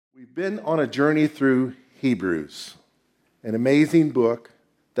We've been on a journey through Hebrews, an amazing book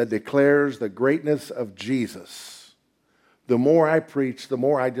that declares the greatness of Jesus. The more I preach, the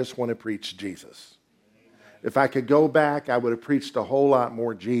more I just want to preach Jesus. If I could go back, I would have preached a whole lot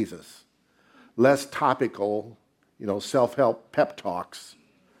more Jesus. Less topical, self-help pep talks,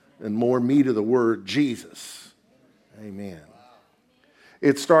 and more meat of the word, Jesus. Amen.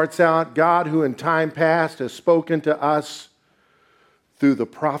 It starts out, God who in time past has spoken to us through the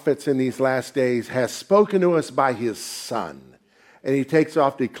prophets in these last days has spoken to us by his Son. And he takes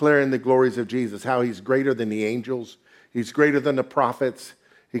off declaring the glories of Jesus, how he's greater than the angels. He's greater than the prophets.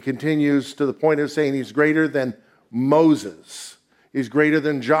 He continues to the point of saying he's greater than Moses. He's greater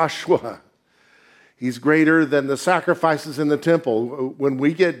than Joshua. He's greater than the sacrifices in the temple. When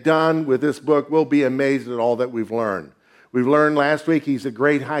we get done with this book, we'll be amazed at all that we've learned. We've learned last week he's a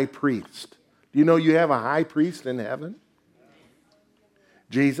great high priest. Do you know you have a high priest in heaven?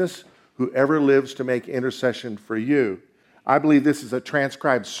 Jesus, whoever lives to make intercession for you. I believe this is a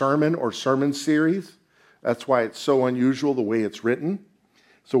transcribed sermon or sermon series. That's why it's so unusual the way it's written.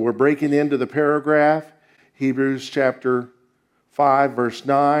 So we're breaking into the paragraph, Hebrews chapter 5, verse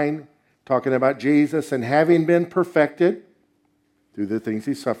 9, talking about Jesus. And having been perfected through the things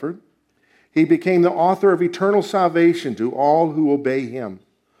he suffered, he became the author of eternal salvation to all who obey him,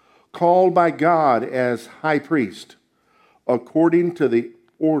 called by God as high priest, according to the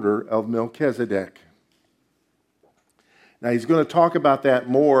order of Melchizedek. Now he's going to talk about that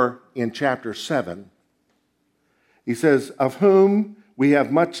more in chapter 7. He says, of whom we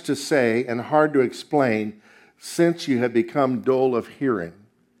have much to say and hard to explain, since you have become dull of hearing.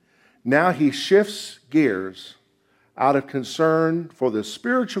 Now he shifts gears out of concern for the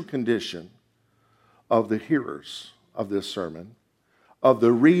spiritual condition of the hearers of this sermon, of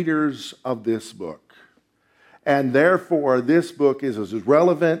the readers of this book. And therefore, this book is as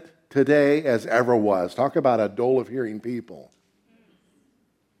relevant today as ever was. Talk about a dull of hearing people.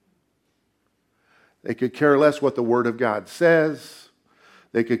 They could care less what the Word of God says.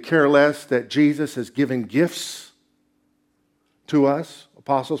 They could care less that Jesus has given gifts to us,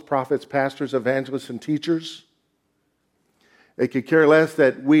 apostles, prophets, pastors, evangelists, and teachers. They could care less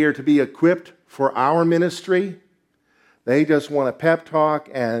that we are to be equipped for our ministry. They just want a pep talk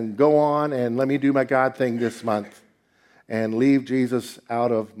and go on and let me do my God thing this month and leave Jesus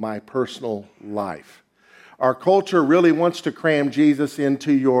out of my personal life. Our culture really wants to cram Jesus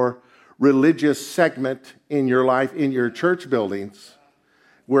into your religious segment in your life, in your church buildings,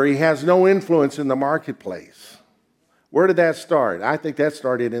 where he has no influence in the marketplace. Where did that start? I think that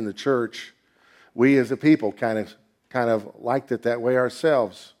started in the church. We as a people kind of liked it that way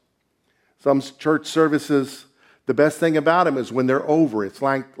ourselves. Some church services, the best thing about them is when they're over. It's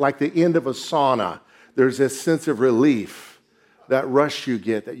like the end of a sauna. There's this sense of relief, that rush you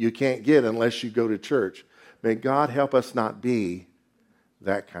get that you can't get unless you go to church. May God help us not be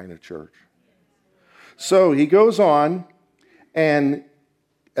that kind of church. So he goes on and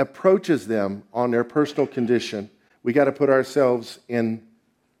approaches them on their personal condition. We got to put ourselves in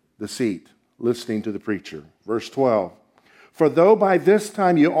the seat, listening to the preacher. Verse 12. For though by this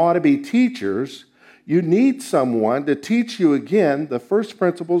time you ought to be teachers, you need someone to teach you again the first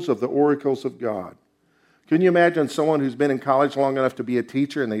principles of the oracles of God. Can you imagine someone who's been in college long enough to be a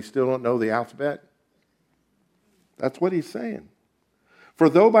teacher and they still don't know the alphabet? That's what he's saying. For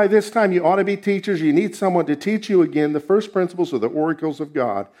though by this time you ought to be teachers, you need someone to teach you again the first principles of the oracles of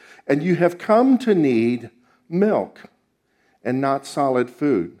God. And you have come to need milk and not solid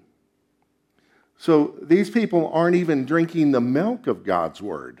food. So these people aren't even drinking the milk of God's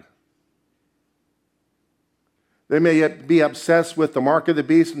word. They may be obsessed with the mark of the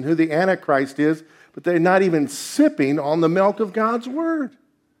beast and who the Antichrist is, but they're not even sipping on the milk of God's word,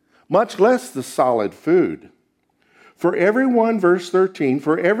 much less the solid food. For everyone, verse 13,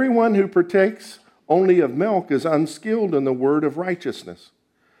 for everyone who partakes only of milk is unskilled in the word of righteousness,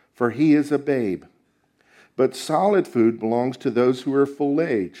 for he is a babe. But solid food belongs to those who are full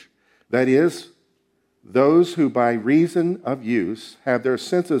age, that is, those who by reason of use have their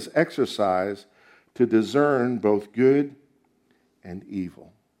senses exercised to discern both good and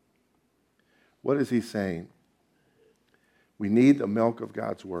evil. What is he saying? We need the milk of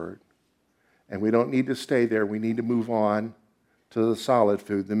God's word. And we don't need to stay there. We need to move on to the solid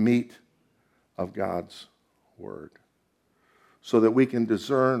food, the meat of God's word, so that we can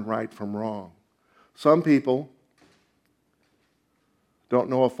discern right from wrong. Some people don't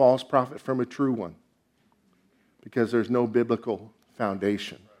know a false prophet from a true one because there's no biblical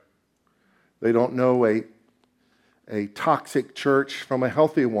foundation. They don't know a toxic church from a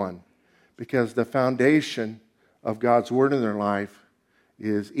healthy one because the foundation of God's word in their life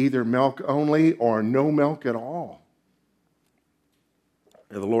is either milk only or no milk at all.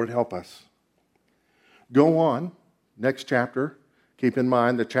 May the Lord help us. Go on, next chapter. Keep in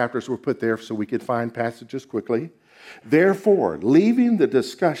mind the chapters were put there so we could find passages quickly. Therefore, leaving the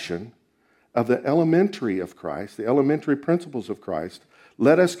discussion of the elementary of Christ, the elementary principles of Christ,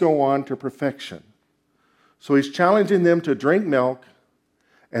 let us go on to perfection. So he's challenging them to drink milk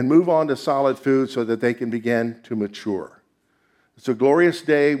and move on to solid food so that they can begin to mature. It's a glorious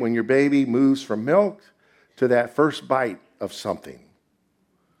day when your baby moves from milk to that first bite of something.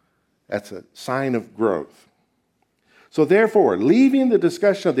 That's a sign of growth. So therefore, leaving the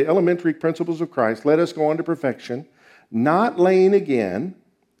discussion of the elementary principles of Christ, let us go on to perfection, not laying again,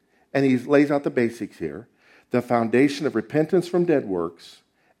 and he lays out the basics here, the foundation of repentance from dead works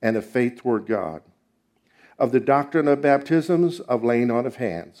and of faith toward God, of the doctrine of baptisms, of laying on of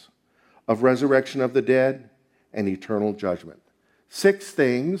hands, of resurrection of the dead, and eternal judgment. 6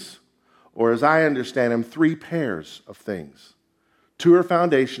 things, or as I understand them, 3 pairs of things. 2 are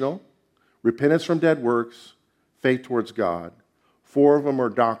foundational, repentance from dead works, faith towards God. 4 of them are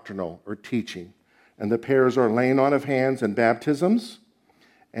doctrinal or teaching. And the pairs are laying on of hands and baptisms,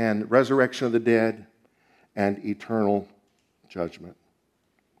 and resurrection of the dead, and eternal judgment.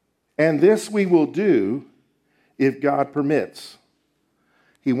 And this we will do if God permits.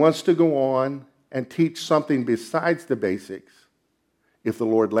 He wants to go on and teach something besides the basics if the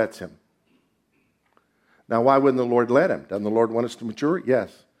Lord lets him. Now, why wouldn't the Lord let him? Doesn't the Lord want us to mature?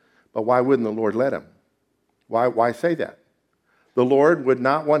 Yes. But why wouldn't the Lord let him? Why say that? The Lord would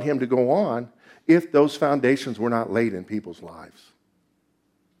not want him to go on if those foundations were not laid in people's lives.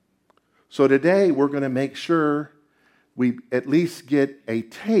 So today we're going to make sure we at least get a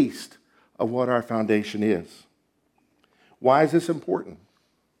taste of what our foundation is. Why is this important?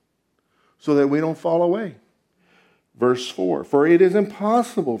 So that we don't fall away. Verse 4, for it is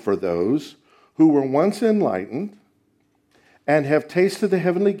impossible for those who were once enlightened and have tasted the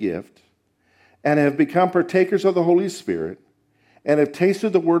heavenly gift and have become partakers of the Holy Spirit and have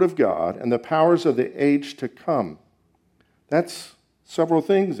tasted the word of God and the powers of the age to come. That's several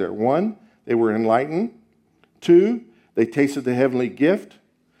things there. 1, they were enlightened. 2, they tasted the heavenly gift.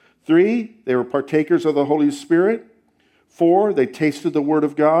 3, they were partakers of the Holy Spirit. 4, they tasted the word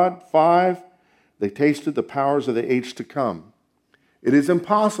of God. 5, they tasted the powers of the age to come. It is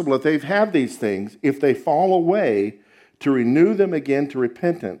impossible if they've had these things, if they fall away, to renew them again to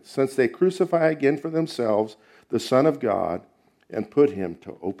repentance, since they crucify again for themselves the Son of God and put him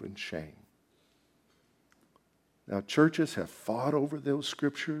to open shame. Now, churches have fought over those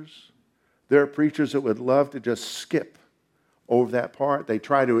scriptures. There are preachers that would love to just skip over that part. They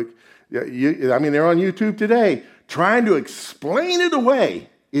try to, they're on YouTube today trying to explain it away.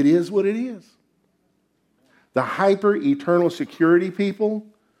 It is what it is. The hyper-eternal security people,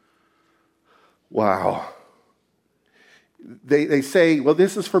 wow. They say, well,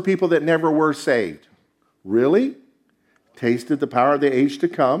 this is for people that never were saved. Really? Tasted the power of the age to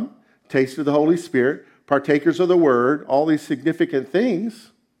come, tasted the Holy Spirit, partakers of the word, all these significant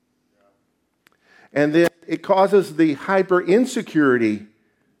things. And then it causes the hyper-insecurity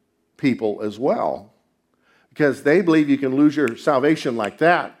people as well, because they believe you can lose your salvation like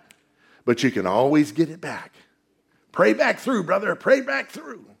that, but you can always get it back. Pray back through, brother, pray back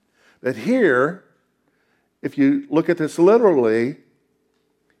through. But here, if you look at this literally,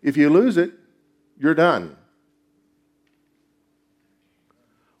 if you lose it, you're done.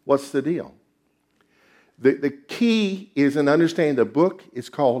 What's the deal? The key is in understanding the book is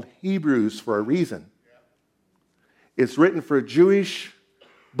called Hebrews for a reason. It's written for Jewish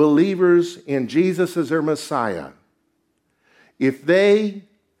believers in Jesus as their Messiah. If they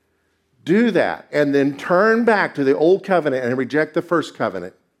do that and then turn back to the old covenant and reject the first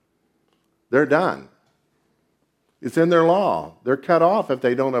covenant, they're done. It's in their law. They're cut off if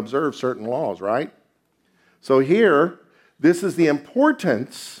they don't observe certain laws, right? So here, this is the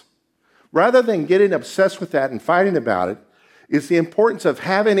importance, rather than getting obsessed with that and fighting about it, is the importance of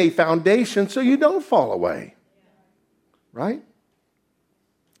having a foundation so you don't fall away, right?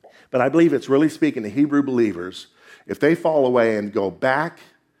 But I believe it's really speaking to Hebrew believers. If they fall away and go back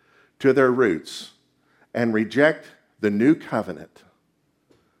to their roots and reject the new covenant,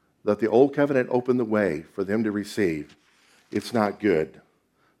 that the old covenant opened the way for them to receive, it's not good.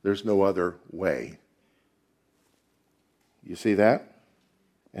 There's no other way. You see that?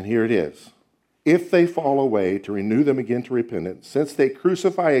 And here it is. If they fall away, to renew them again to repentance, since they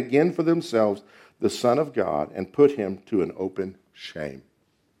crucify again for themselves the Son of God and put him to an open shame.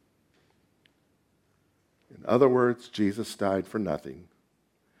 In other words, Jesus died for nothing.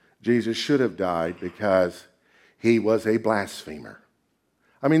 Jesus should have died because he was a blasphemer.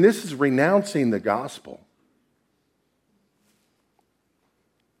 I mean, this is renouncing the gospel.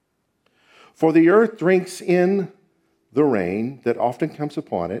 For the earth drinks in the rain that often comes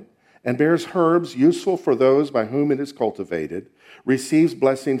upon it, and bears herbs useful for those by whom it is cultivated, receives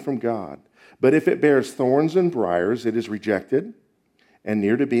blessing from God. But if it bears thorns and briars, it is rejected and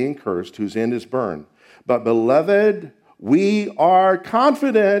near to being cursed, whose end is burned. But beloved, we are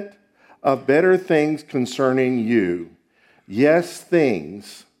confident of better things concerning you. Yes,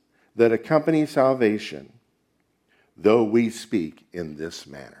 things that accompany salvation, though we speak in this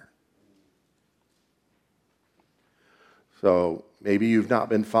manner. So maybe you've not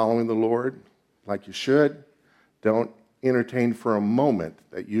been following the Lord like you should. Don't entertain for a moment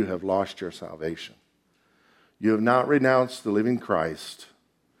that you have lost your salvation. You have not renounced the living Christ.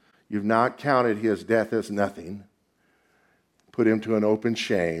 You've not counted his death as nothing, put him to an open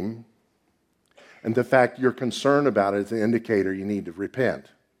shame. And the fact you're concerned about it is an indicator you need to repent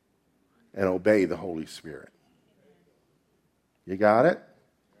and obey the Holy Spirit. You got it?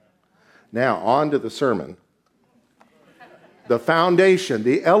 Now, on to the sermon. The foundation,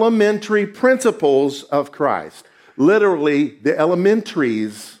 the elementary principles of Christ. Literally, the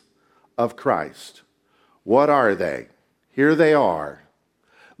elementaries of Christ. What are they? Here they are.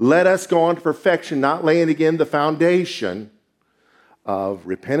 Let us go on to perfection, not laying again the foundation of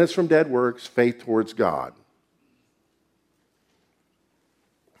repentance from dead works, faith towards God.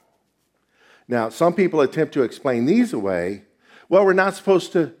 Now, some people attempt to explain these away. Well, we're not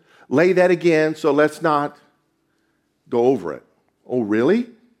supposed to lay that again, so let's not go over it. Oh, really?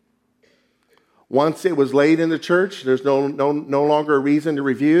 Once it was laid in the church, there's no longer a reason to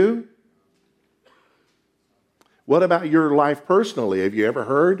review? What about your life personally? Have you ever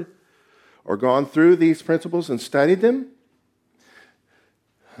heard or gone through these principles and studied them?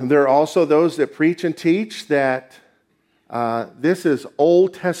 There are also those that preach and teach that this is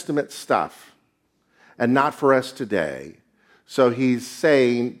Old Testament stuff and not for us today. So he's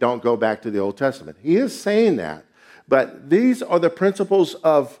saying, don't go back to the Old Testament. He is saying that. But these are the principles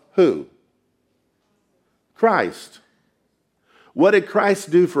of who? Christ. What did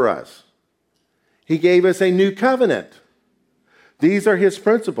Christ do for us? He gave us a new covenant. These are his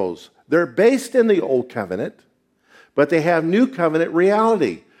principles. They're based in the old covenant, but they have new covenant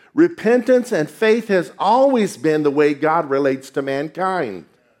reality. Repentance and faith has always been the way God relates to mankind.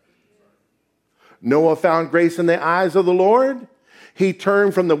 Noah found grace in the eyes of the Lord. He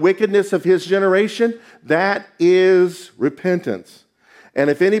turned from the wickedness of his generation. That is repentance. And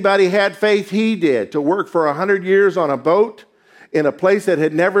if anybody had faith, he did. To work for 100 years on a boat in a place that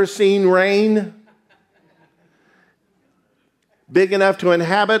had never seen rain, big enough to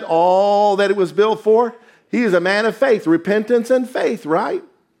inhabit all that it was built for. He is a man of faith, repentance and faith, right?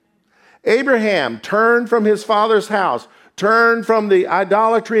 Abraham turned from his father's house, turned from the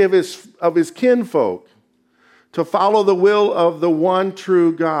idolatry of his kinfolk to follow the will of the one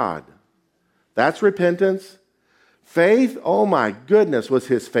true God. That's repentance. Faith, oh my goodness, was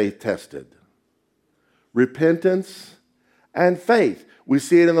his faith tested. Repentance and faith. We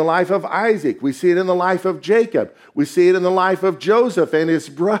see it in the life of Isaac. We see it in the life of Jacob. We see it in the life of Joseph and his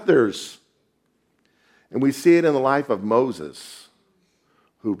brothers. And we see it in the life of Moses,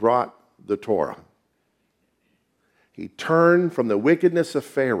 who brought the Torah. He turned from the wickedness of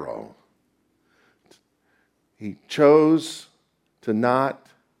Pharaoh. He chose to not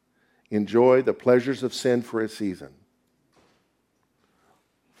enjoy the pleasures of sin for a season,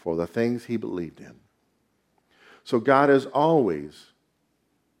 for the things he believed in. So God has always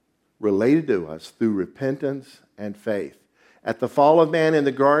related to us through repentance and faith. At the fall of man in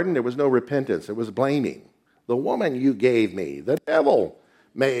the garden, there was no repentance. It was blaming. The woman you gave me, the devil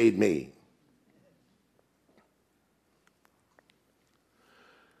made me.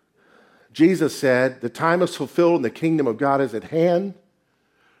 Jesus said, the time is fulfilled and the kingdom of God is at hand.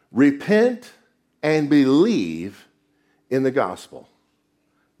 Repent and believe in the gospel.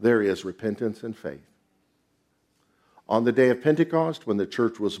 There is repentance and faith. On the day of Pentecost, when the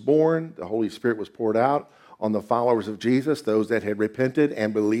church was born, the Holy Spirit was poured out on the followers of Jesus, those that had repented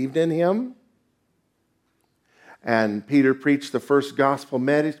and believed in him. And Peter preached the first gospel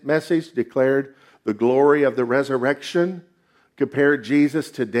message, declared the glory of the resurrection, compared Jesus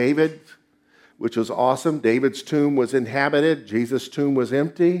to David, which was awesome. David's tomb was inhabited. Jesus' tomb was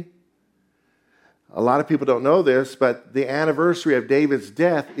empty. A lot of people don't know this, but the anniversary of David's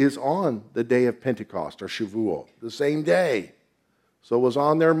death is on the day of Pentecost, or Shavuot, the same day. So it was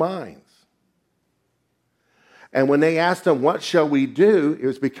on their minds. And when they asked him, what shall we do? It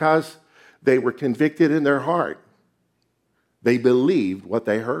was because they were convicted in their heart. They believed what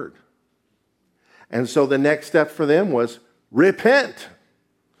they heard. And so the next step for them was repent.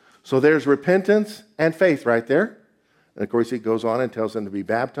 So there's repentance and faith right there. And of course, he goes on and tells them to be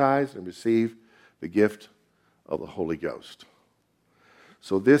baptized and receive the gift of the Holy Ghost.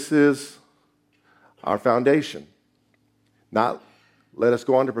 So this is our foundation. Not let us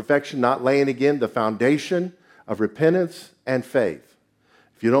go on to perfection, not laying again the foundation of repentance and faith.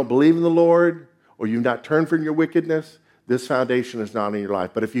 If you don't believe in the Lord or you've not turned from your wickedness, this foundation is not in your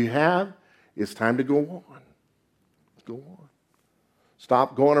life. But if you have, it's time to go on. Go on.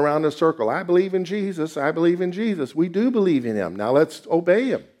 Stop going around in a circle. I believe in Jesus. I believe in Jesus. We do believe in him. Now let's obey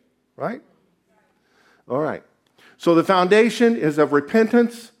him, right? All right. So the foundation is of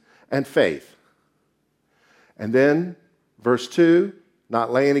repentance and faith. And then verse 2,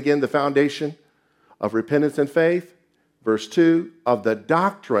 not laying again the foundation of repentance and faith. Verse 2, of the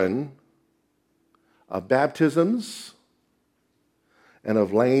doctrine of baptisms and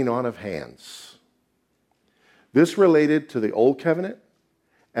of laying on of hands. This related to the Old Covenant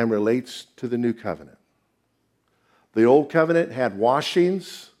and relates to the New Covenant. The Old Covenant had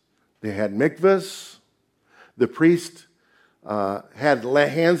washings. They had mikvahs. The priest had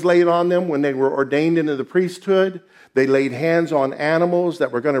hands laid on them when they were ordained into the priesthood. They laid hands on animals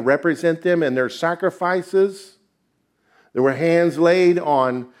that were going to represent them in their sacrifices. There were hands laid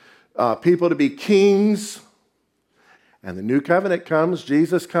on people to be kings. And the New Covenant comes,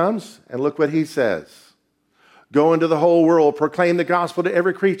 Jesus comes, and look what he says. Go into the whole world, proclaim the gospel to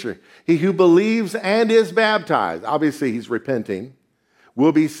every creature. He who believes and is baptized, obviously he's repenting,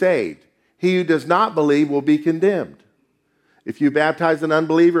 will be saved. He who does not believe will be condemned. If you baptize an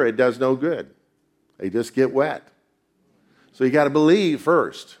unbeliever, it does no good. They just get wet. So you got to believe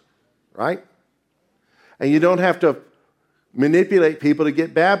first, right? And you don't have to manipulate people to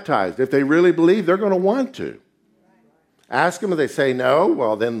get baptized. If they really believe, they're going to want to. Ask them if they say no,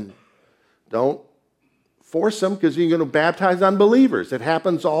 well then don't force them because you're going to baptize unbelievers. It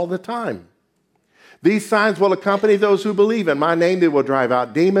happens all the time. These signs will accompany those who believe. In my name, they will drive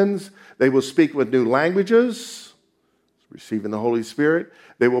out demons. They will speak with new languages, receiving the Holy Spirit.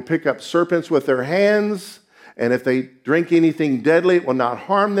 They will pick up serpents with their hands. And if they drink anything deadly, it will not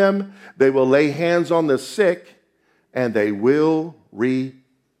harm them. They will lay hands on the sick, and they will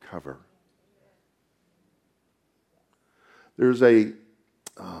recover. There's a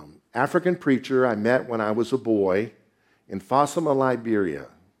African preacher I met when I was a boy in Fasima, Liberia.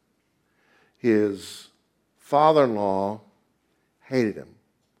 His father-in-law hated him.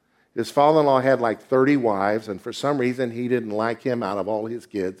 His father-in-law had like 30 wives, and for some reason he didn't like him out of all his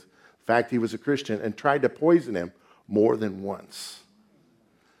kids. In fact, he was a Christian and tried to poison him more than once.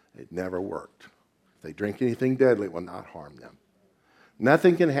 It never worked. If they drink anything deadly, it will not harm them.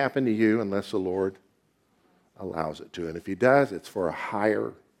 Nothing can happen to you unless the Lord allows it to. And if he does, it's for a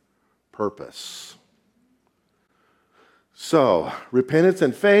higher purpose. So, repentance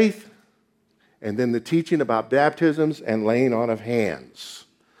and faith, and then the teaching about baptisms and laying on of hands.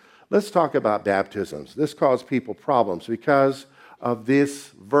 Let's talk about baptisms. This caused people problems because of this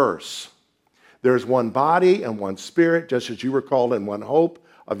verse. There's one body and one spirit, just as you were called in one hope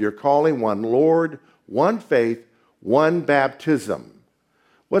of your calling, one Lord, one faith, one baptism.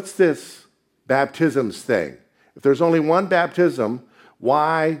 What's this baptisms thing? If there's only one baptism,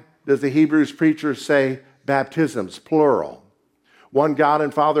 why does the Hebrews preacher say baptisms, plural? One God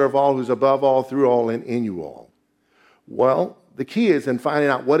and Father of all, who's above all, through all, and in you all. Well, the key is in finding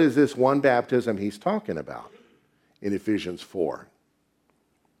out what is this one baptism he's talking about in Ephesians 4.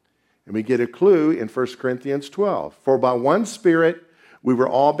 And we get a clue in 1 Corinthians 12. For by one Spirit we were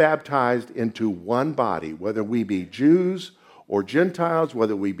all baptized into one body, whether we be Jews or Gentiles,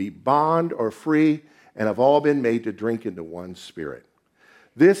 whether we be bond or free, and have all been made to drink into one Spirit.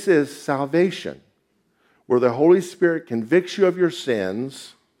 This is salvation, where the Holy Spirit convicts you of your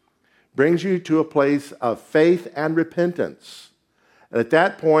sins, brings you to a place of faith and repentance. And at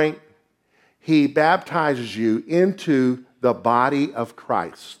that point, he baptizes you into the body of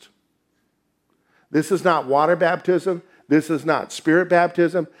Christ. This is not water baptism. This is not spirit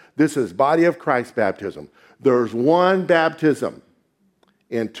baptism. This is body of Christ baptism. There's one baptism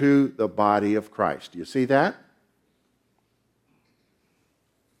into the body of Christ. Do you see that?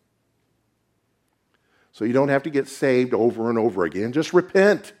 So you don't have to get saved over and over again. Just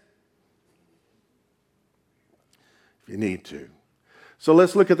repent if you need to. So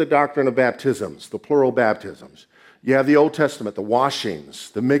let's look at the doctrine of baptisms, the plural baptisms. You have the Old Testament, the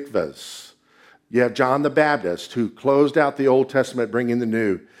washings, the mikvahs. You have John the Baptist who closed out the Old Testament, bringing the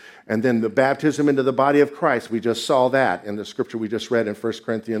new. And then the baptism into the body of Christ. We just saw that in the scripture we just read in 1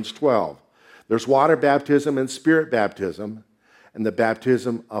 Corinthians 12. There's water baptism and spirit baptism and the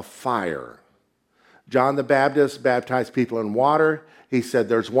baptism of fire. John the Baptist baptized people in water. He said,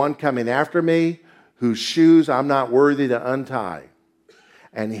 there's one coming after me whose shoes I'm not worthy to untie.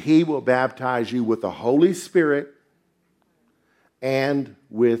 And he will baptize you with the Holy Spirit and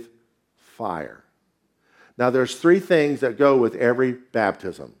with fire. Now, there's three things that go with every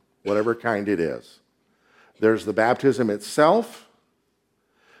baptism, whatever kind it is. There's the baptism itself,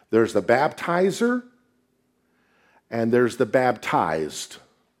 there's the baptizer, and there's the baptized,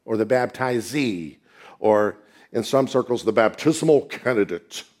 or the baptizee, or in some circles, the baptismal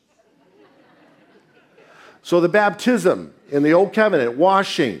candidate. So the baptism in the Old Covenant,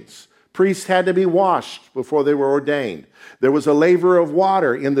 washings. Priests had to be washed before they were ordained. There was a laver of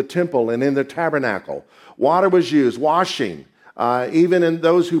water in the temple and in the tabernacle. Water was used, washing. Even in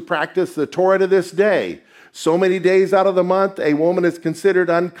those who practice the Torah to this day, so many days out of the month, a woman is considered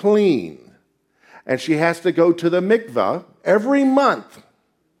unclean. And she has to go to the mikveh every month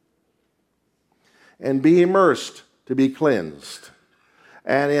and be immersed to be cleansed.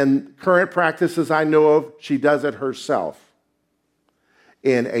 And in current practices I know of, she does it herself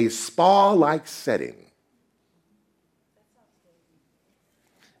in a spa-like setting.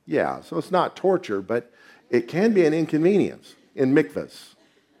 Yeah, so it's not torture, but it can be an inconvenience in mikvahs.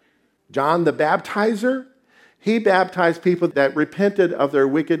 John the Baptizer, he baptized people that repented of their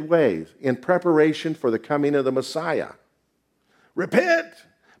wicked ways in preparation for the coming of the Messiah. Repent,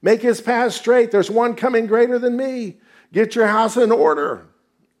 make his path straight. There's one coming greater than me. Get your house in order.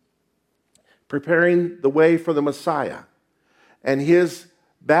 Preparing the way for the Messiah. And his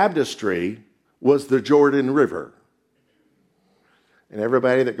baptistry was the Jordan River. And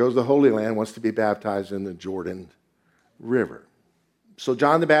everybody that goes to the Holy Land wants to be baptized in the Jordan River. So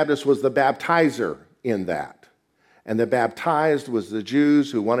John the Baptist was the baptizer in that. And the baptized was the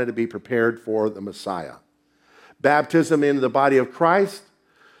Jews who wanted to be prepared for the Messiah. Baptism into the body of Christ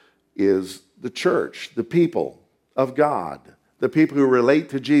is the church, the people of God, the people who relate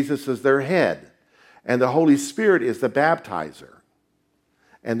to Jesus as their head. And the Holy Spirit is the baptizer.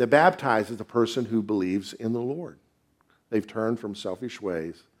 And the baptized is the person who believes in the Lord. They've turned from selfish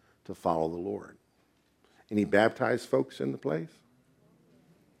ways to follow the Lord. Any baptized folks in the place?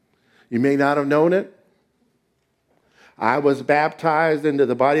 You may not have known it. I was baptized into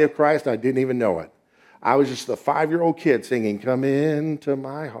the body of Christ. I didn't even know it. I was just a 5-year-old kid singing, "Come into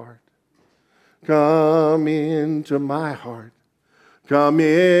my heart. Come into my heart. Come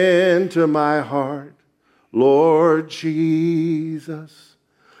into my heart, Lord Jesus.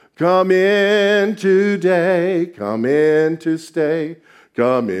 Come in today. Come in to stay.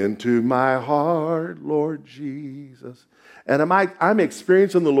 Come into my heart, Lord Jesus." And I'm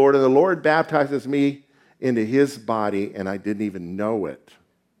experiencing the Lord, and the Lord baptizes me into his body, and I didn't even know it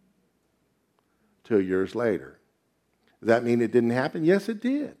till years later. Does that mean it didn't happen? Yes, it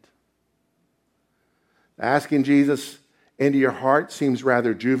did. Asking Jesus into your heart seems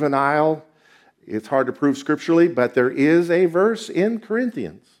rather juvenile. It's hard to prove scripturally, but there is a verse in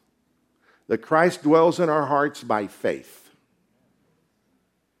Corinthians that Christ dwells in our hearts by faith.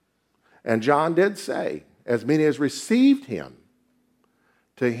 And John did say, as many as received him,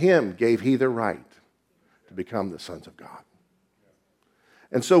 to him gave he the right to become the sons of God.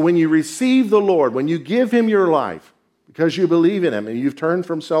 And so when you receive the Lord, when you give him your life, because you believe in him and you've turned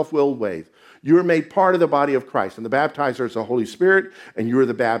from self-willed ways, you are made part of the body of Christ. And the baptizer is the Holy Spirit, and you are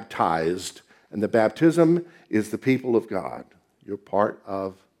the baptized. And the baptism is the people of God. You're part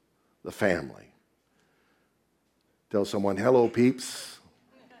of the family. Tell someone, hello, peeps.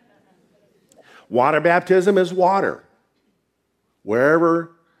 Water baptism is water.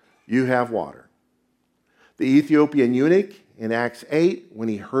 Wherever you have water. The Ethiopian eunuch in Acts 8, when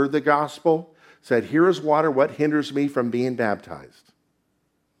he heard the gospel, said, "Here is water. What hinders me from being baptized?"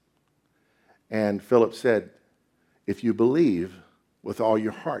 And Philip said, "If you believe with all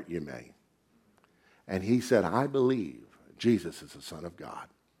your heart, you may." And he said, "I believe Jesus is the Son of God."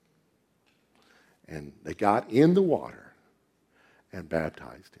 And they got in the water and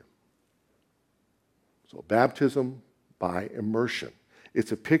baptized him. So baptism by immersion.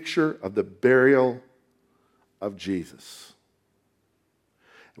 It's a picture of the burial of Jesus.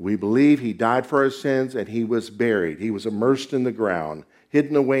 We believe he died for our sins and he was buried. He was immersed in the ground,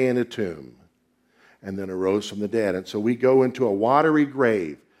 hidden away in a tomb, and then arose from the dead. And so we go into a watery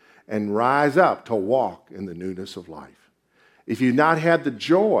grave and rise up to walk in the newness of life. If you've not had the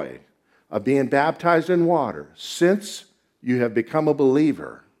joy of being baptized in water since you have become a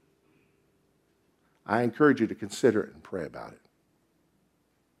believer, I encourage you to consider it and pray about it.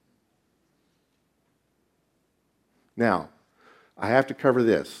 Now, I have to cover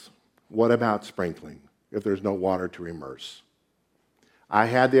this. What about sprinkling if there's no water to immerse? I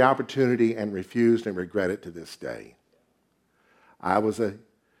had the opportunity and refused and regret it to this day. I was a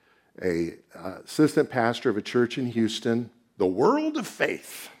assistant pastor of a church in Houston, the World of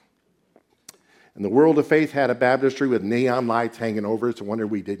Faith. And the World of Faith had a baptistry with neon lights hanging over it. It's a wonder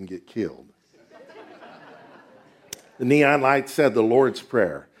we didn't get killed. The neon lights said the Lord's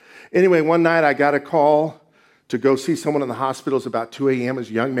Prayer. Anyway, one night I got a call to go see someone in the hospital. It was about 2 a.m. It was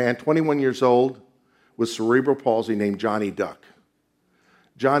a young man, 21 years old, with cerebral palsy named Johnny Duck.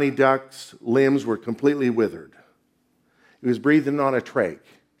 Johnny Duck's limbs were completely withered. He was breathing on a trach,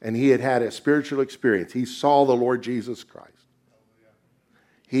 and he had had a spiritual experience. He saw the Lord Jesus Christ.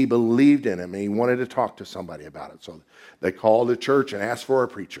 He believed in him, and he wanted to talk to somebody about it. So they called the church and asked for a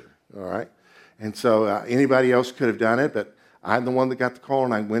preacher, all right? And so anybody else could have done it, but I'm the one that got the call,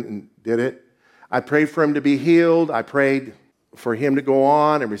 and I went and did it. I prayed for him to be healed. I prayed for him to go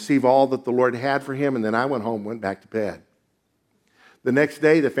on and receive all that the Lord had for him, and then I went home, went back to bed. The next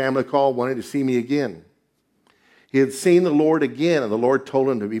day, the family called, wanted to see me again. He had seen the Lord again, and the Lord told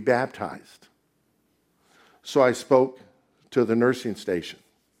him to be baptized. So I spoke to the nursing station,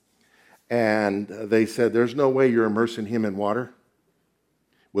 and they said, there's no way you're immersing him in water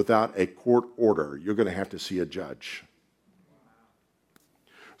without a court order. You're going to have to see a judge.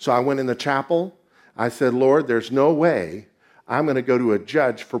 So I went in the chapel. I said, Lord, there's no way I'm going to go to a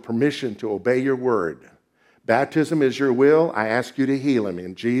judge for permission to obey your word. Baptism is your will. I ask you to heal him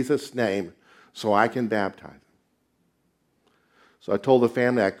in Jesus' name so I can baptize him. So I told the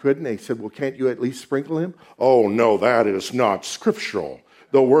family I couldn't. They said, well, can't you at least sprinkle him? Oh, no, that is not scriptural.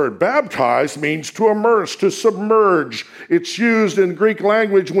 The word baptize means to immerse, to submerge. It's used in Greek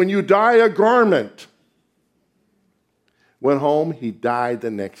language when you dye a garment. Went home, he died the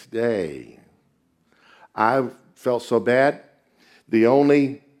next day. I felt so bad. The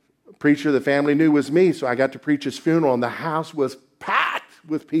only preacher the family knew was me, so I got to preach his funeral, and the house was packed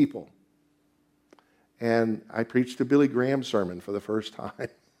with people. And I preached a Billy Graham sermon for the first time.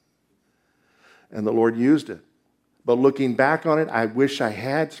 And the Lord used it. But looking back on it, I wish I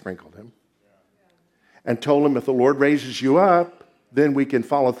had sprinkled him and told him, if the Lord raises you up, then we can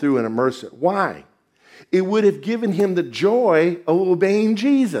follow through and immerse it. Why? It would have given him the joy of obeying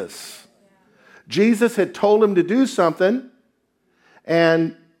Jesus. Jesus had told him to do something,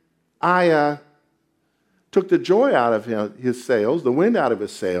 and I took the joy out of his sails, the wind out of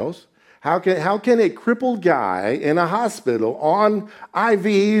his sails. How can a crippled guy in a hospital on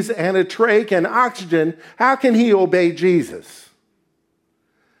IVs and a trach and oxygen, how can he obey Jesus?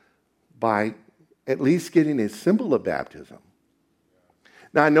 By at least getting a symbol of baptism.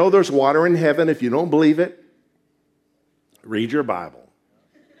 Now, I know there's water in heaven. If you don't believe it, read your Bible.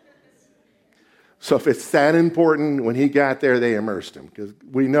 So if it's that important, when he got there, they immersed him, because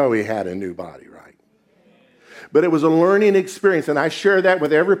we know he had a new body, right? But it was a learning experience, and I share that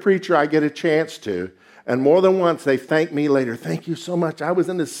with every preacher I get a chance to. And more than once, they thank me later. Thank you so much. I was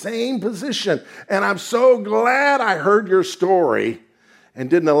in the same position, and I'm so glad I heard your story and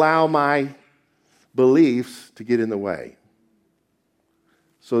didn't allow my beliefs to get in the way.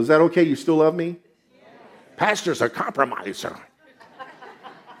 So is that okay? You still love me? Yeah. Pastor's a compromiser.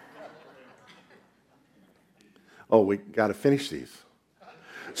 Oh, we got to finish these.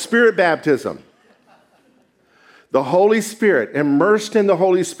 Spirit baptism. The Holy Spirit, immersed in the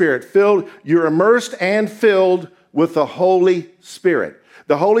Holy Spirit, you're immersed and filled with the Holy Spirit.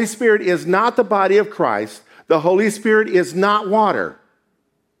 The Holy Spirit is not the body of Christ. The Holy Spirit is not water.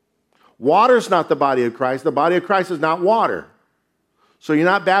 Water's not the body of Christ. The body of Christ is not water. So you're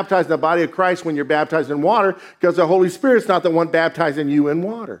not baptized in the body of Christ when you're baptized in water, because the Holy Spirit's not the one baptizing you in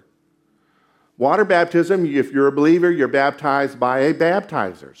water. Water baptism, if you're a believer, you're baptized by a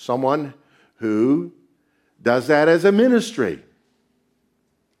baptizer, someone who does that as a ministry.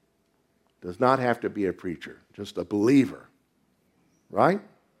 Does not have to be a preacher, just a believer. Right?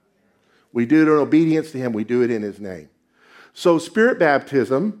 We do it in obedience to him. We do it in his name. So spirit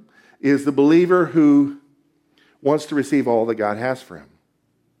baptism is the believer who wants to receive all that God has for him.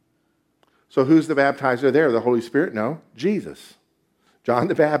 So who's the baptizer there? The Holy Spirit? No, Jesus. John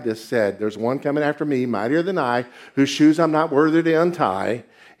the Baptist said, there's one coming after me, mightier than I, whose shoes I'm not worthy to untie.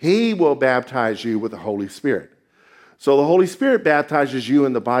 He will baptize you with the Holy Spirit. So the Holy Spirit baptizes you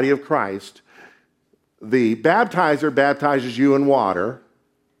in the body of Christ. The baptizer baptizes you in water.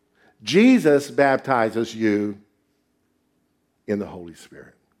 Jesus baptizes you in the Holy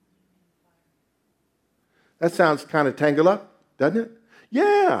Spirit. That sounds kind of tangled up, doesn't it?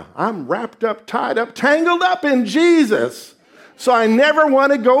 Yeah, I'm wrapped up, tied up, tangled up in Jesus, so I never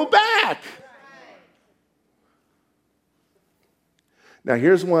want to go back. Now,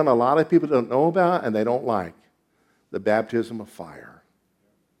 here's one a lot of people don't know about and they don't like: the baptism of fire.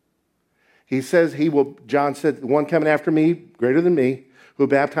 He says John said, the one coming after me, greater than me, who will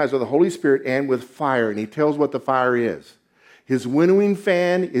baptize with the Holy Spirit and with fire. And he tells what the fire is. His winnowing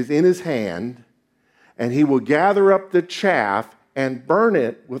fan is in his hand, and he will gather up the chaff and burn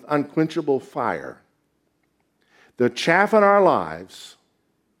it with unquenchable fire. The chaff in our lives,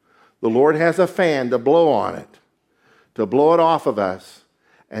 the Lord has a fan to blow on it, to blow it off of us,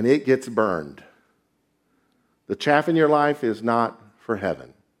 and it gets burned. The chaff in your life is not for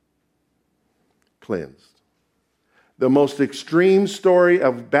heaven. Cleansed. The most extreme story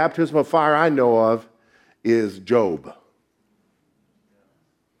of baptism of fire I know of is Job.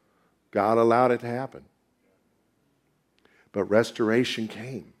 God allowed it to happen. But restoration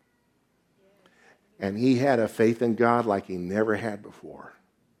came. And he had a faith in God like he never had before.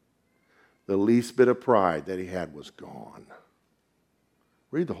 The least bit of pride that he had was gone.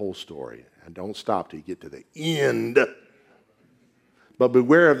 Read the whole story and don't stop till you get to the end. But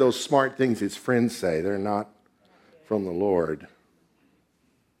beware of those smart things his friends say. They're not from the Lord.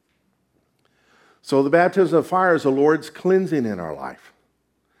 So the baptism of fire is the Lord's cleansing in our life,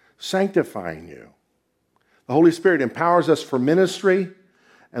 sanctifying you. The Holy Spirit empowers us for ministry,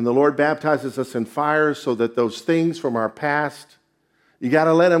 and the Lord baptizes us in fire so that those things from our past, you got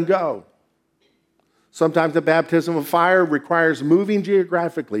to let them go. Sometimes the baptism of fire requires moving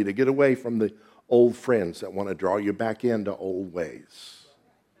geographically to get away from the old friends that want to draw you back into old ways.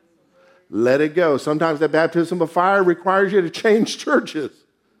 Let it go. Sometimes the baptism of fire requires you to change churches.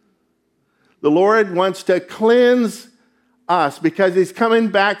 The Lord wants to cleanse us because he's coming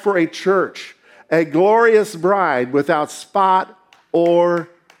back for a church, a glorious bride without spot or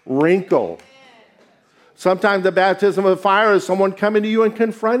wrinkle. Sometimes the baptism of fire is someone coming to you and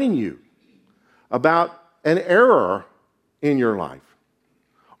confronting you about an error in your life,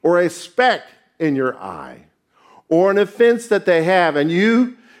 or a speck in your eye, or an offense that they have, and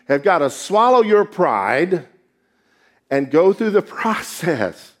you have got to swallow your pride and go through the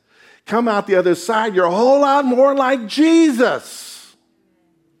process. Come out the other side, you're a whole lot more like Jesus.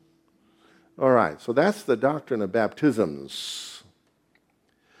 All right, so that's the doctrine of baptisms.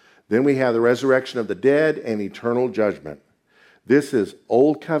 Then we have the resurrection of the dead and eternal judgment. This is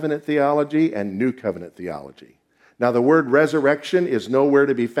Old Covenant theology and New Covenant theology. Now, the word resurrection is nowhere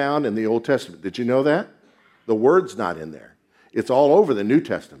to be found in the Old Testament. Did you know that? The word's not in there. It's all over the New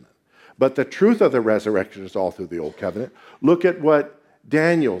Testament. But the truth of the resurrection is all through the Old Covenant. Look at what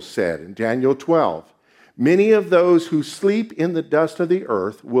Daniel said in Daniel 12. Many of those who sleep in the dust of the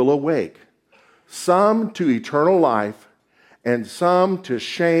earth will awake, some to eternal life, and some to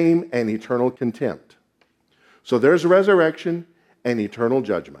shame and eternal contempt. So there's resurrection and eternal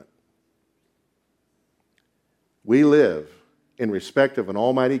judgment. We live in respect of an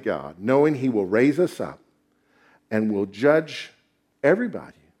almighty God, knowing he will raise us up and will judge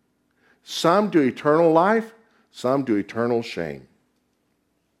everybody. Some to eternal life, some to eternal shame.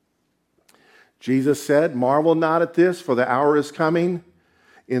 Jesus said, "Marvel not at this, for the hour is coming,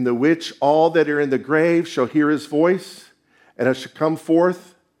 in the which all that are in the grave shall hear his voice, and it shall come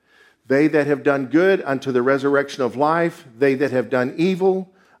forth, they that have done good unto the resurrection of life, they that have done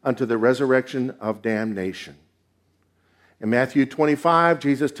evil unto the resurrection of damnation." In Matthew 25,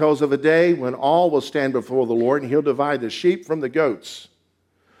 Jesus tells of a day when all will stand before the Lord, and he'll divide the sheep from the goats.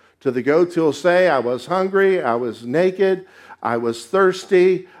 To the goats he'll say, "I was hungry, I was naked, I was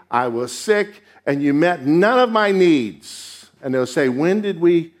thirsty, I was sick, and you met none of my needs." And they'll say, "When did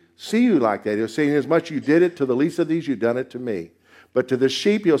we see you like that?" He'll say, "Inasmuch as you did it to the least of these, you've done it to me." But to the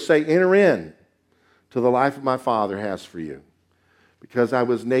sheep he'll say, "Enter in to the life my Father has for you. Because I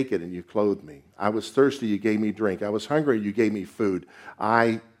was naked and you clothed me. I was thirsty, you gave me drink. I was hungry, you gave me food.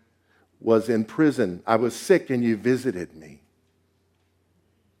 I was in prison. I was sick and you visited me."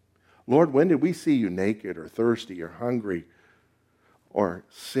 Lord, when did we see you naked or thirsty or hungry or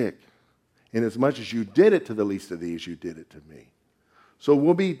sick? Inasmuch as you did it to the least of these, you did it to me. So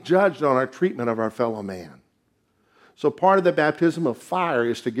we'll be judged on our treatment of our fellow man. So part of the baptism of fire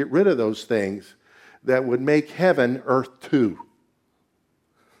is to get rid of those things that would make heaven earth too.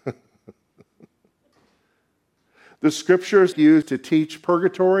 The scriptures used to teach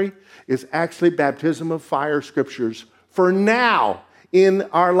purgatory is actually baptism of fire scriptures for now, in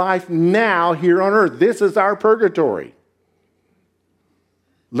our life now here on earth. This is our purgatory.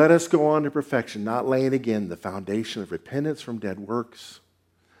 Let us go on to perfection, not laying again the foundation of repentance from dead works,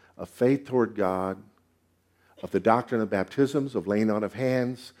 of faith toward God, of the doctrine of baptisms, of laying on of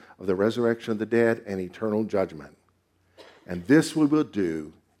hands, of the resurrection of the dead, and eternal judgment. And this we will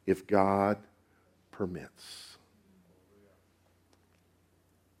do if God permits.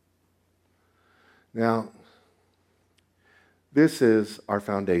 Now, this is our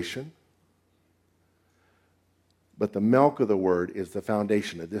foundation. But the milk of the Word is the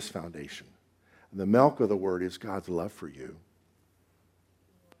foundation of this foundation. And the milk of the Word is God's love for you.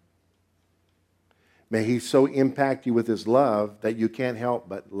 May He so impact you with His love that you can't help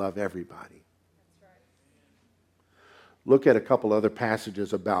but love everybody. Look at a couple other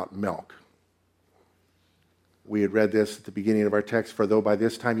passages about milk. We had read this at the beginning of our text. For though by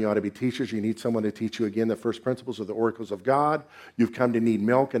this time you ought to be teachers, you need someone to teach you again the first principles of the oracles of God. You've come to need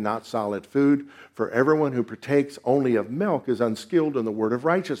milk and not solid food. For everyone who partakes only of milk is unskilled in the word of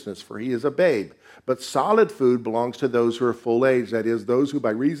righteousness, for he is a babe. But solid food belongs to those who are full age, that is, those who by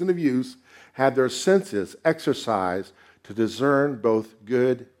reason of use have their senses exercised to discern both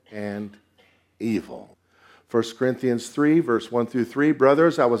good and evil. 1 Corinthians 3, verse 1 through 3,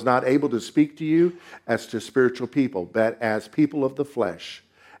 brothers, I was not able to speak to you as to spiritual people, but as people of the flesh,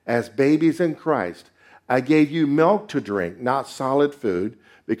 as babies in Christ. I gave you milk to drink, not solid food,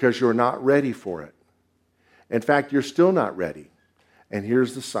 because you're not ready for it. In fact, you're still not ready. And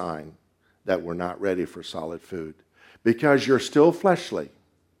here's the sign that we're not ready for solid food. Because you're still fleshly.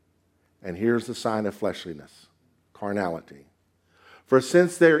 And here's the sign of fleshliness, carnality. For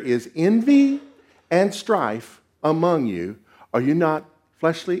since there is envy and strife among you, are you not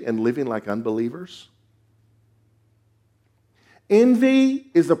fleshly and living like unbelievers? Envy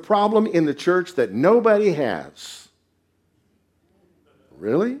is a problem in the church that nobody has.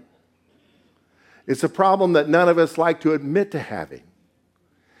 Really? It's a problem that none of us like to admit to having.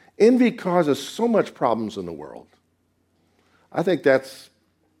 Envy causes so much problems in the world. I think that's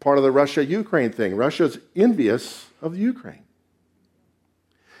part of the Russia-Ukraine thing. Russia's envious of the Ukraine.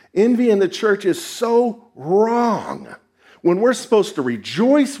 Envy in the church is so wrong when we're supposed to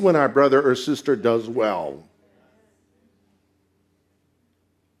rejoice when our brother or sister does well.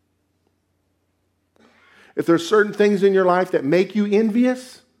 If there's certain things in your life that make you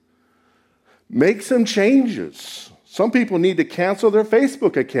envious, make some changes. Some people need to cancel their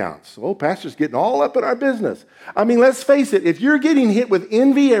Facebook accounts. Oh, pastor's getting all up in our business. I mean, let's face it, if you're getting hit with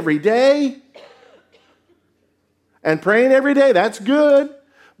envy every day and praying every day, that's good.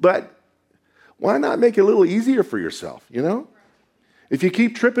 But why not make it a little easier for yourself, you know? If you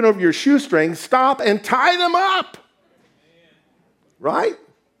keep tripping over your shoestrings, stop and tie them up. Right?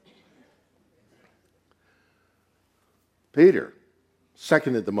 Peter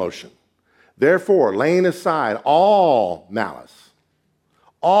seconded the motion. Therefore, laying aside all malice,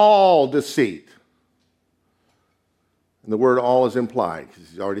 all deceit. And the word all is implied because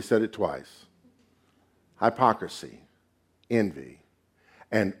he's already said it twice. Hypocrisy, envy,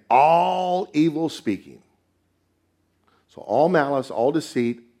 and all evil speaking. So all malice, all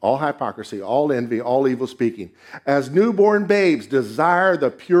deceit, all hypocrisy, all envy, all evil speaking. As newborn babes, desire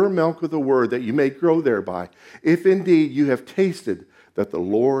the pure milk of the word that you may grow thereby, if indeed you have tasted that the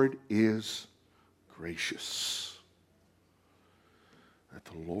Lord is gracious. That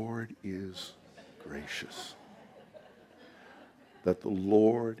the Lord is gracious. That the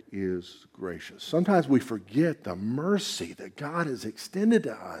Lord is gracious. Sometimes we forget the mercy that God has extended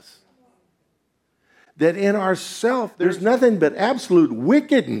to us. That in ourselves, there's nothing but absolute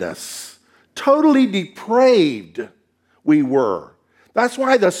wickedness. Totally depraved we were. That's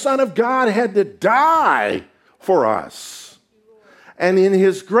why the Son of God had to die for us. And in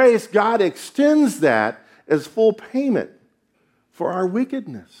His grace, God extends that as full payment for our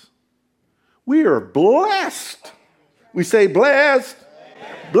wickedness. We are blessed. We say blessed,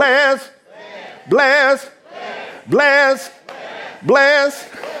 blessed, blessed, blessed, blessed,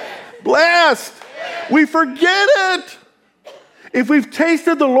 blessed. We forget it. If we've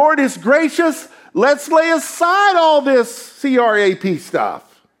tasted the Lord is gracious, let's lay aside all this CRAP stuff.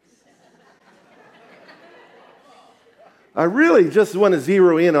 I really just want to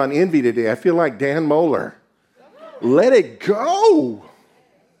zero in on envy today. I feel like Dan Moeller. Let it go.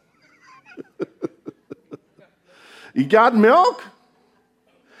 You got milk?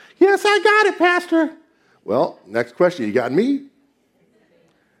 Yes, I got it, Pastor. Well, next question. You got meat?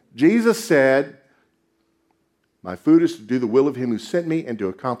 Jesus said, my food is to do the will of Him who sent me and to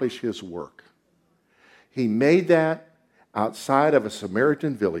accomplish His work. He made that outside of a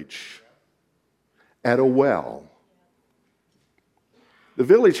Samaritan village at a well. The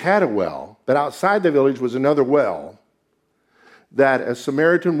village had a well, but outside the village was another well that a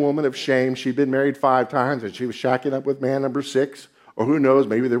Samaritan woman of shame, she'd been married 5 times and she was shacking up with man number 6, or who knows,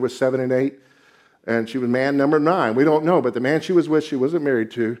 maybe there was 7 and 8, and she was man number 9. We don't know, but the man she was with, she wasn't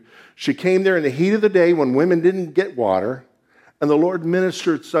married to. She came there in the heat of the day when women didn't get water, and the Lord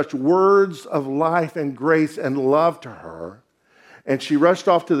ministered such words of life and grace and love to her, and she rushed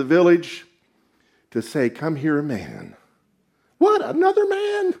off to the village to say, come here, man. What, another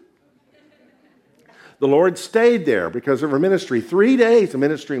man? The Lord stayed there because of her ministry. 3 days of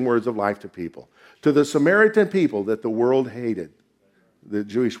ministering words of life to people. To the Samaritan people that the world hated. The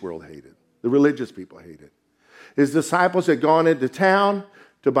Jewish world hated. The religious people hated. His disciples had gone into town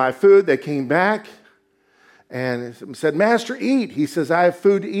to buy food. They came back and said, Master, eat. He says, I have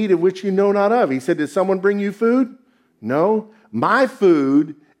food to eat of which you know not of. He said, did someone bring you food? No. My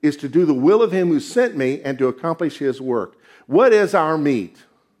food is to do the will of him who sent me and to accomplish his work. What is our meat?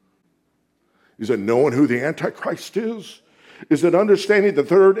 Is it knowing who the Antichrist is? Is it understanding the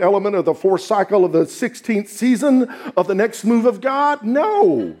third element of the fourth cycle of the 16th season of the next move of God?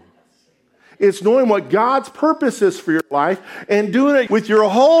 No. It's knowing what God's purpose is for your life and doing it with your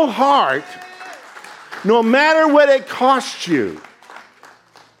whole heart, no matter what it costs you.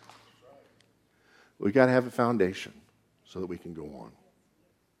 We've got to have a foundation so that we can go on.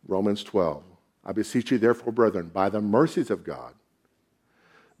 Romans 12. I beseech you, therefore, brethren, by the mercies of God,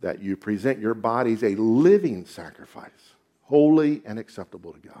 that you present your bodies a living sacrifice, holy and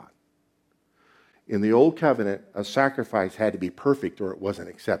acceptable to God. In the old covenant, a sacrifice had to be perfect or it wasn't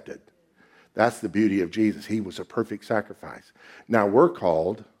accepted. That's the beauty of Jesus. He was a perfect sacrifice. Now we're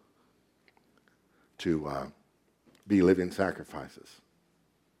called to be living sacrifices.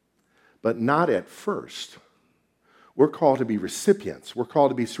 But not at first. We're called to be recipients. We're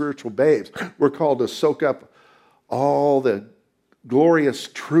called to be spiritual babes. We're called to soak up all the glorious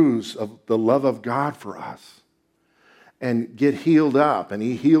truths of the love of God for us and get healed up. And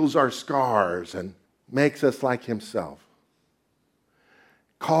he heals our scars and makes us like himself.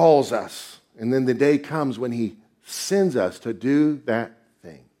 Calls us. And then the day comes when he sends us to do that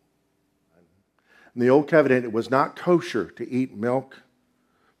thing. In the old covenant, it was not kosher to eat milk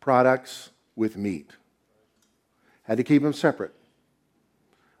products with meat. Had to keep them separate.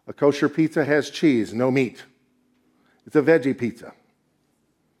 A kosher pizza has cheese, no meat. It's a veggie pizza.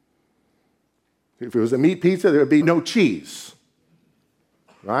 If it was a meat pizza, there would be no cheese.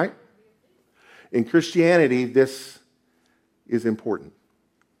 Right? In Christianity, this is important.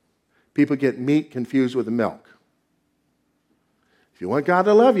 People get meat confused with milk. If you want God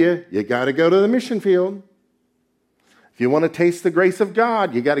to love you, you got to go to the mission field. If you want to taste the grace of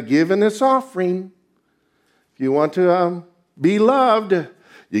God, you got to give in this offering. If you want to be loved,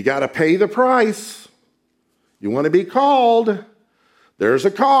 you got to pay the price. You want to be called, there's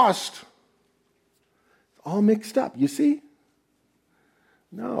a cost. It's all mixed up, you see?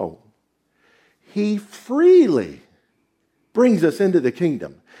 No. He freely brings us into the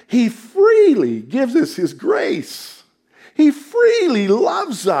kingdom. He freely gives us his grace. He freely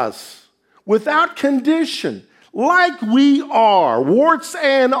loves us without condition, like we are, warts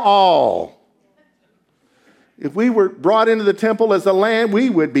and all. If we were brought into the temple as a lamb, we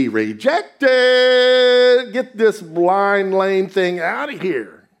would be rejected. Get this blind, lame thing out of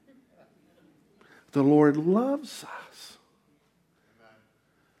here. The Lord loves us.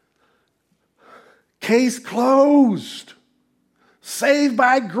 Case closed. Saved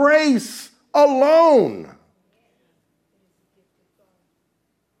by grace alone.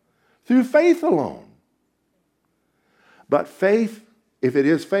 Through faith alone. But faith, if it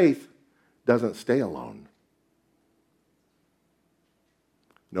is faith, doesn't stay alone.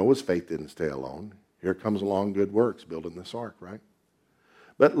 Noah's faith didn't stay alone. Here comes along good works, building this ark, right?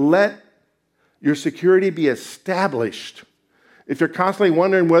 But let your security be established. If you're constantly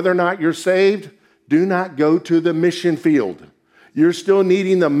wondering whether or not you're saved, do not go to the mission field. You're still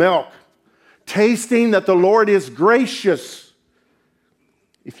needing the milk, tasting that the Lord is gracious.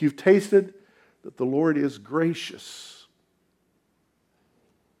 If you've tasted that the Lord is gracious.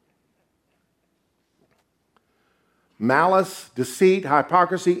 Malice, deceit,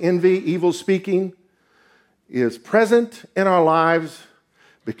 hypocrisy, envy, evil speaking is present in our lives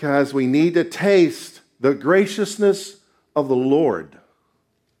because we need to taste the graciousness of the Lord.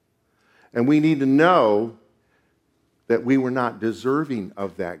 And we need to know that we were not deserving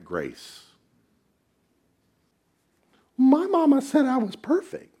of that grace. My mama said I was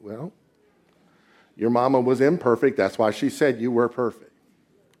perfect. Well, your mama was imperfect. That's why she said you were perfect.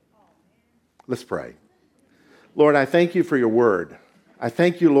 Let's pray. Lord, I thank you for your word. I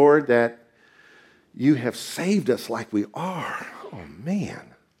thank you, Lord, that you have saved us like we are. Oh,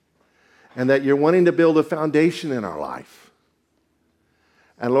 man. And that you're wanting to build a foundation in our life.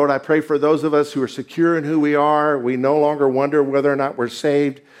 And Lord, I pray for those of us who are secure in who we are. We no longer wonder whether or not we're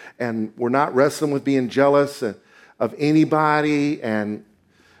saved. And we're not wrestling with being jealous of anybody. And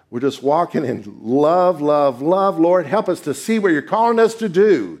we're just walking in love, love, love. Lord, help us to see what you're calling us to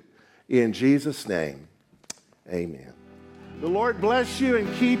do. In Jesus' name, amen. The Lord bless you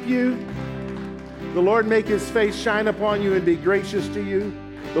and keep you. The Lord make his face shine upon you and be gracious to you.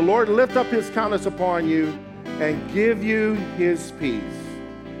 The Lord lift up his countenance upon you and give you his peace.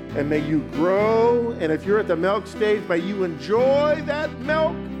 And may you grow, and if you're at the milk stage, may you enjoy that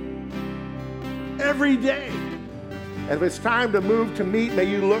milk every day. And if it's time to move to meat, may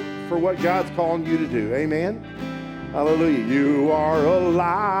you look for what God's calling you to do. Amen? Hallelujah. You are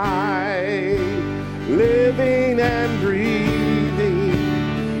alive.